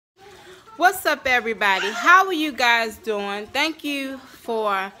What's up, everybody? How are you guys doing? Thank you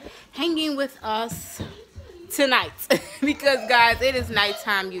for hanging with us tonight because, guys, it is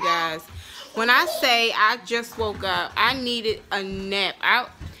nighttime, you guys. When I say I just woke up, I needed a nap. I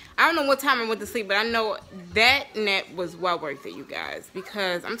don't know what time I went to sleep, but I know that nap was well worth it, you guys,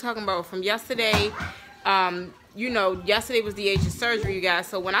 because I'm talking about from yesterday. You know, yesterday was Deasia's surgery, you guys.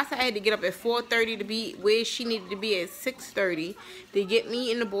 So when I said I had to get up at 4:30 to be where she needed to be at 6:30 to get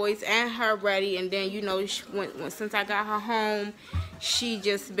me and the boys and her ready, and then, you know, since I got her home, she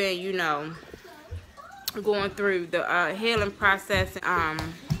just been, you know, going through the healing process,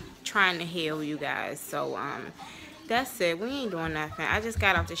 trying to heal, you guys. So that's it. We ain't doing nothing. I just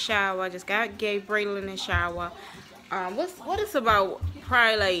got out the shower. I just gave Braylon a shower. What is about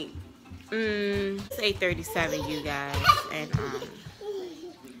probably like it's 8:37, you guys, and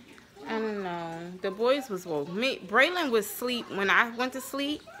I don't know. The boys was woke. Braylon was asleep when I went to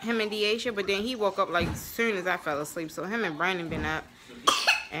sleep, him and Deasia, but then he woke up like as soon as I fell asleep. So him and Brandon been up,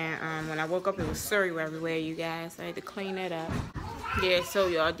 and when I woke up, it was cereal everywhere, you guys. I had to clean it up. Yeah, so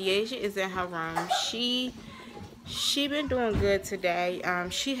y'all, Deasia is in her room. She been doing good today.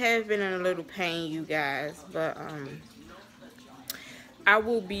 She has been in a little pain, you guys, but I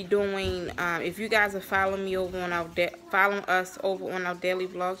will be doing, if you guys are following me over on following us over on our daily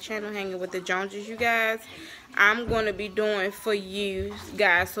vlog channel, Hanging with the Joneses, you guys, I'm going to be doing for you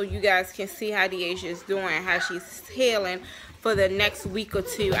guys, so you guys can see how Deasia is doing, how she's healing for the next week or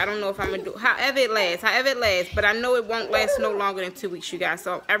two. I don't know if I'm going to do, however it lasts, but I know it won't last no longer than 2 weeks, you guys.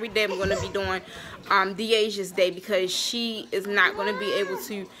 So every day I'm going to be doing Deasia's day, because she is not going to be able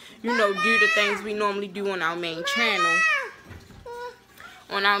to, you know, do the things we normally do on our main channel.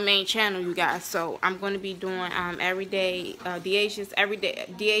 You guys. So I'm going to be doing every day,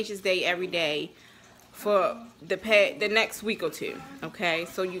 Deasia's day every day for the next week or two. Okay,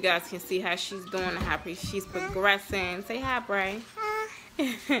 so you guys can see how she's doing and how she's progressing. Say hi, Bray.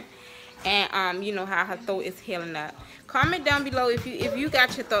 And you know how her throat is healing up. Comment down below if you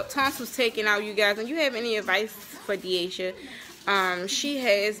got your tonsils taken out, you guys, and you have any advice for Deasia. She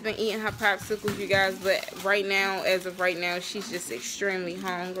has been eating her popsicles, you guys, but as of right now, she's just extremely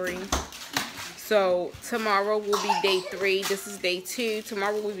hungry. So tomorrow will be day 3. This is day 2.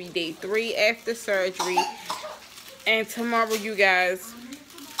 Tomorrow will be day 3 after surgery. And tomorrow, you guys,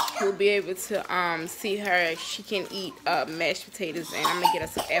 will be able to see her. She can eat mashed potatoes, and I'm gonna get her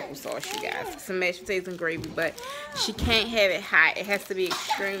some applesauce, you guys. Some mashed potatoes and gravy, but she can't have it hot. It has to be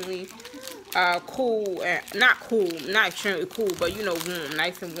extremely cool, and not extremely cool, but you know, warm,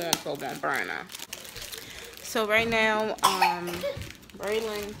 nice and warm, so it won't burn her. So right now,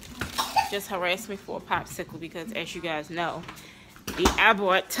 Braylon just harassed me for a popsicle, because as you guys know, I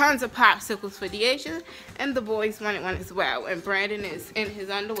bought tons of popsicles for Deasia, and the boys wanted one as well. And Brandon is in his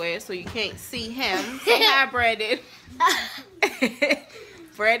underwear, so you can't see him. Say hi, Brandon.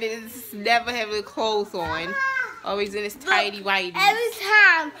 Brandon is never having his clothes on. Always in his tidy whitey. Every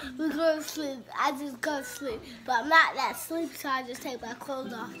time we go to sleep, I just go to sleep. But I'm not that sleepy, so I just take my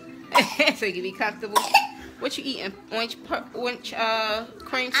clothes off. So you can be comfortable. What you eating? Orange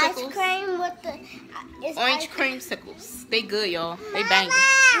creamsicles? Ice cream with the... Orange creamsicles. They good, y'all. They banging.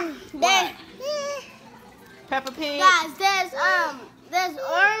 What? Peppa Pig? Guys, there's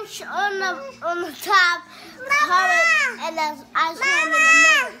orange on the top, and there's ice cream in the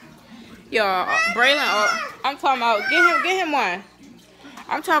middle. Y'all, Braylon, I'm talking about, get him one.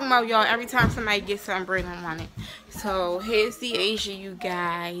 I'm talking about, y'all, every time somebody gets something, Braylon want it. So, here's Deasia, you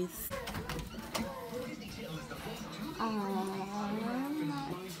guys.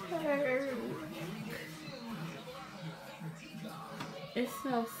 It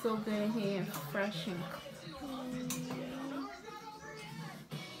smells so good in here and fresh and clean.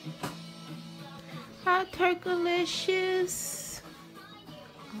 Hi, Turkalicious.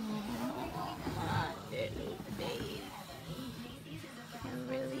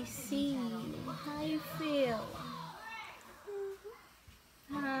 See you. How you feel?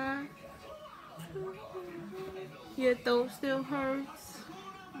 Huh? Your throat still hurts?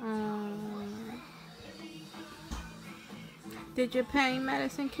 Did your pain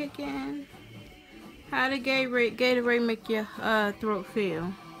medicine kick in? How did Gatorade make your throat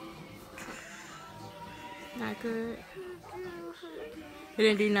feel? Not good? It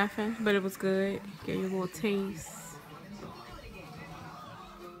didn't do nothing, but it was good. Gave you a little taste.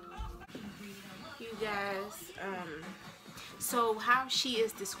 Guys, so how she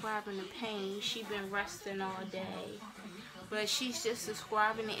is describing the pain, she been resting all day, but she's just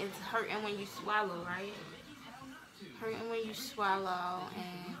describing it as hurting when you swallow, right? Hurting when you swallow,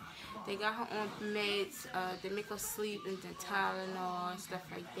 and They got her on meds. They make her sleep and then Tylenol and stuff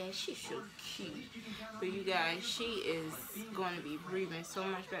like that. She's so cute. But you guys, she is going to be breathing so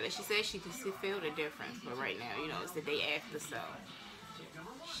much better. She said she can still feel the difference. But right now, you know, it's the day after, so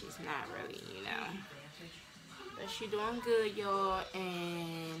she's not really, you know. But she's doing good, y'all.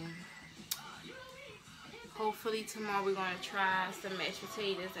 And hopefully tomorrow we're going to try some mashed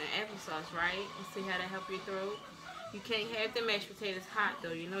potatoes and applesauce, right? And see how that help your throat. You can't have the mashed potatoes hot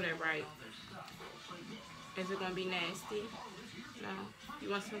though, you know that, right? Is it gonna be nasty? No. You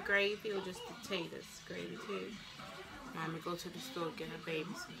want some gravy or just potatoes? Gravy too. Mommy go to the store get her baby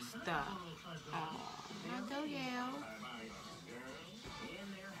some stuff. Oh, there you go.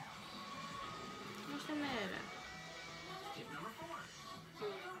 What's the matter?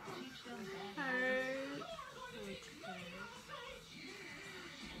 Hurt.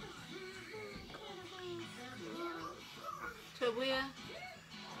 So where?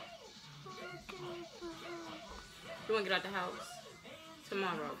 You want to get out the house?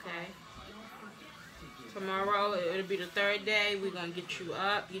 Tomorrow, okay? Tomorrow, it'll be the third day. We're going to get you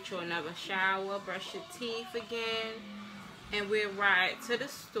up, get you another shower, brush your teeth again. And we'll ride to the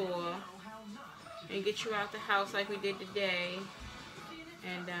store and get you out the house like we did today.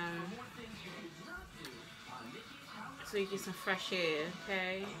 And, so you get some fresh air,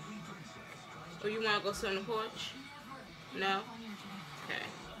 okay? Or you want to go sit on the porch? No? Okay.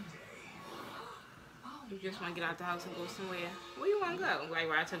 You just want to get out the house and go somewhere. Where you want to go? Like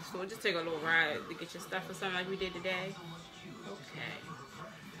ride to the store? Just take a little ride to get your stuff or something like we did today? Okay.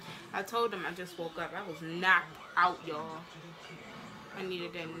 I told them I just woke up. I was knocked out, y'all. I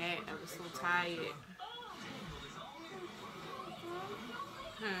needed that nap. I was so tired.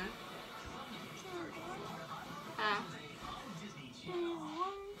 Huh?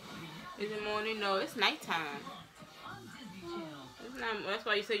 Is it morning? No, it's nighttime. It's not, that's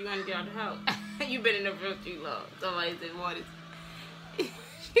why you said you want to get out of the house. You've been in the room too long. Somebody said morning. She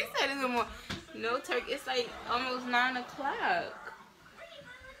said it's in morning. No, Turkey. It's like almost 9 o'clock.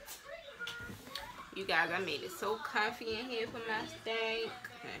 You guys, I made it so comfy in here for my stank.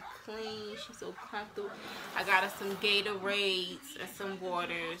 And clean. She's so comfortable. I got her some Gatorades and some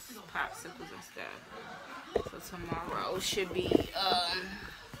waters, popsicles and stuff. So tomorrow should be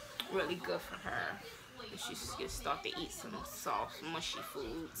really good for her. She's gonna start to eat some soft, mushy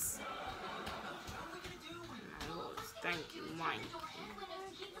foods. My Lord, thank you, Mike.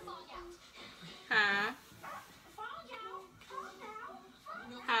 Huh?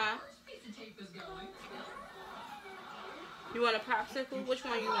 Huh? You want a popsicle? Which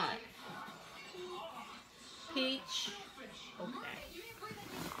one you want? Peach? Okay.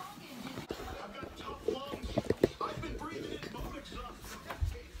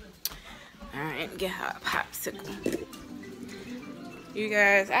 Alright, get her a popsicle. You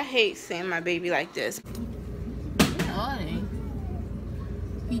guys, I hate seeing my baby like this. Where are they?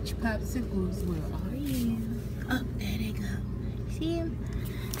 Peach popsicles, where are you? Oh, there they go. See them?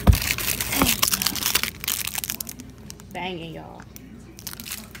 Banging, y'all.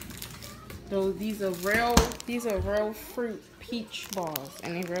 So these are real fruit peach balls,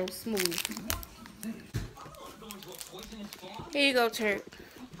 and they're real smooth. Here you go, Turk.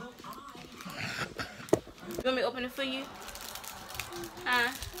 You want me to open it for you?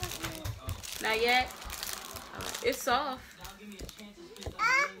 Huh? Not yet? It's soft.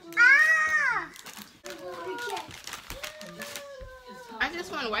 I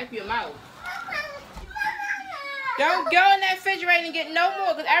just want to wipe your mouth. Don't go in that refrigerator and get no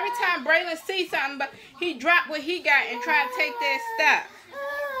more, because every time Braylon sees something, but he drop what he got and try to take that stuff.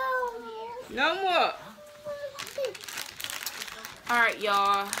 No more. Alright,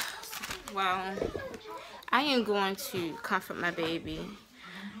 y'all. Well, I am going to comfort my baby.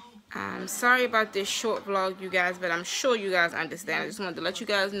 I'm sorry about this short vlog, you guys, but I'm sure you guys understand. I just wanted to let you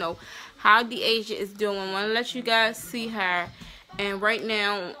guys know how Deasia is doing. I want to let you guys see her. And right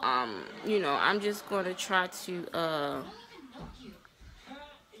now, you know, I'm just going to try to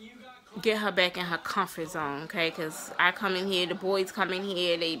get her back in her comfort zone, okay? Because I come in here, the boys come in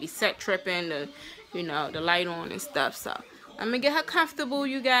here, they be set tripping, you know, the light on and stuff. So I'm going to get her comfortable,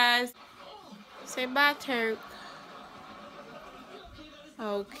 you guys. Say bye, Turk.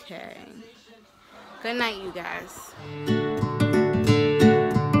 Okay. Good night, you guys.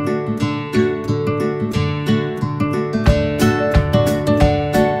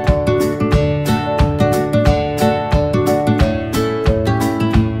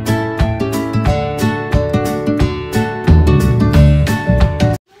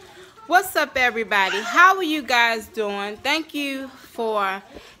 What's up, everybody? How are you guys doing? Thank you for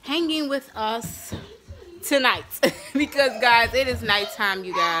hanging with us tonight because, guys, it is nighttime,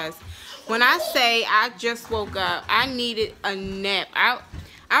 you guys. When I say I just woke up, I needed a nap. I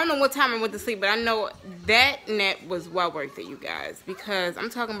don't know what time I went to sleep, but I know that nap was well worth it, you guys. Because I'm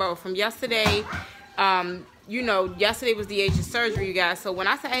talking about from yesterday. You know, yesterday was Deasia's surgery, you guys. So when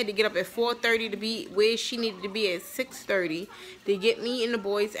I said I had to get up at 4:30 to be where she needed to be at 6:30 to get me and the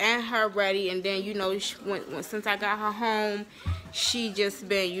boys and her ready, and then you know, since I got her home, she just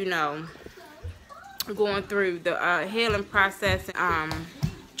been, you know, going through the healing process,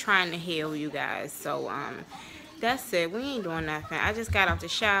 trying to heal, you guys. So that's it. We ain't doing nothing. I just got off the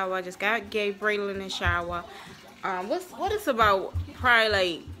shower. I just gave Braylon the shower. What is about probably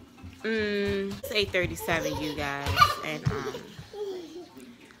like it's 8:37, you guys, and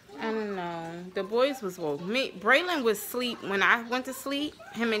I don't know. The boys was woke. Braylon was asleep when I went to sleep,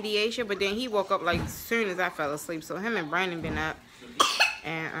 him and Deasia, but then he woke up like as soon as I fell asleep. So him and Brandon been up,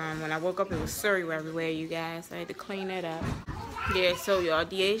 and when I woke up, it was cereal everywhere, you guys. So I had to clean it up. Yeah, so y'all,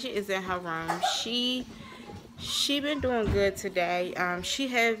 Deasia is in her room. She been doing good today. She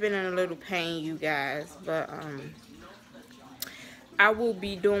has been in a little pain, you guys, but I will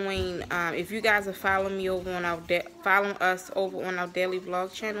be doing, if you guys are following me over on following us over on our daily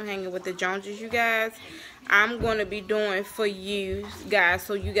vlog channel, Hanging with the Joneses, you guys, I'm going to be doing for you guys,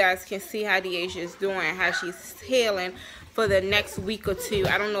 so you guys can see how Deasia is doing, how she's healing for the next week or two.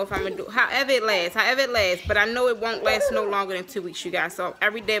 I don't know if I'm going to do, however it lasts, but I know it won't last no longer than 2 weeks, you guys. So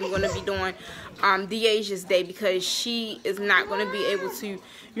every day I'm going to be doing Deasia's day, because she is not going to be able to,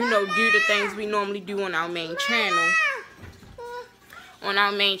 you know, do the things we normally do on our main channel.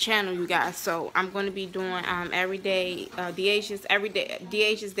 You guys. So I'm going to be doing every day, Deasia's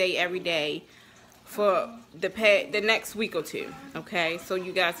day every day for the next week or two. Okay, so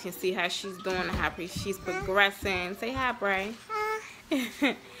you guys can see how she's doing and how she's progressing. Say hi, Bray.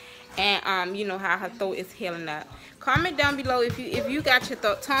 And you know how her throat is healing up. Comment down below if you got your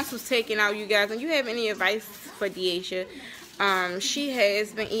tonsils taken out, you guys, and you have any advice for Deasia. She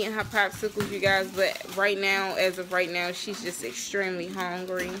has been eating her popsicles, you guys, but right now, as of right now, she's just extremely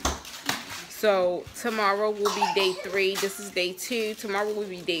hungry. So tomorrow will be day 3. This is day 2. Tomorrow will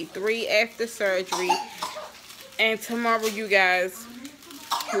be day 3 after surgery, and tomorrow, you guys,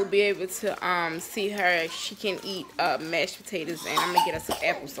 will be able to see her. She can eat mashed potatoes, and I'm gonna get her some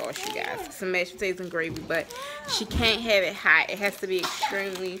applesauce, you guys, some mashed potatoes and gravy. But she can't have it hot. It has to be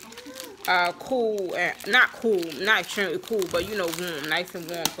extremely cool, not extremely cool, but you know, warm, nice and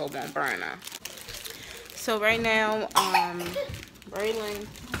warm, so it won't burn her. So right now, Braylon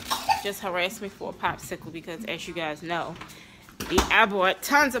just harassed me for a popsicle, because as you guys know, I bought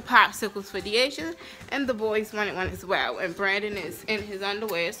tons of popsicles for Deasia, and the boys wanted one as well. And Brandon is in his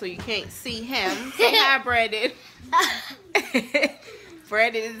underwear, so you can't see him. Say hi, Brandon.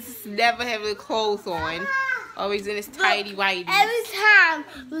 Brandon is never having clothes on. Always in his tidy whitey. Every time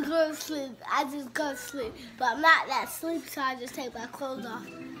we go to sleep, I just go to sleep. But I'm not that sleep, so I just take my clothes off.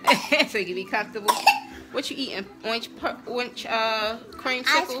 So you can be comfortable. What you eating? Orange creamsicles?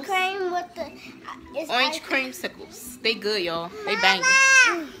 Ice cream with the... Orange creamsicles. They good, y'all. They banging.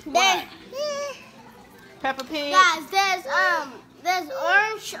 What? Peppa Pig? Guys, there's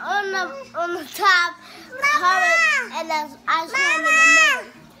orange on the top, carrot, and there's ice cream in the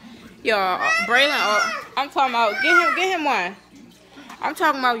middle. Y'all, Braylon, I'm talking about, get him one. I'm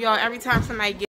talking about, y'all, every time somebody gets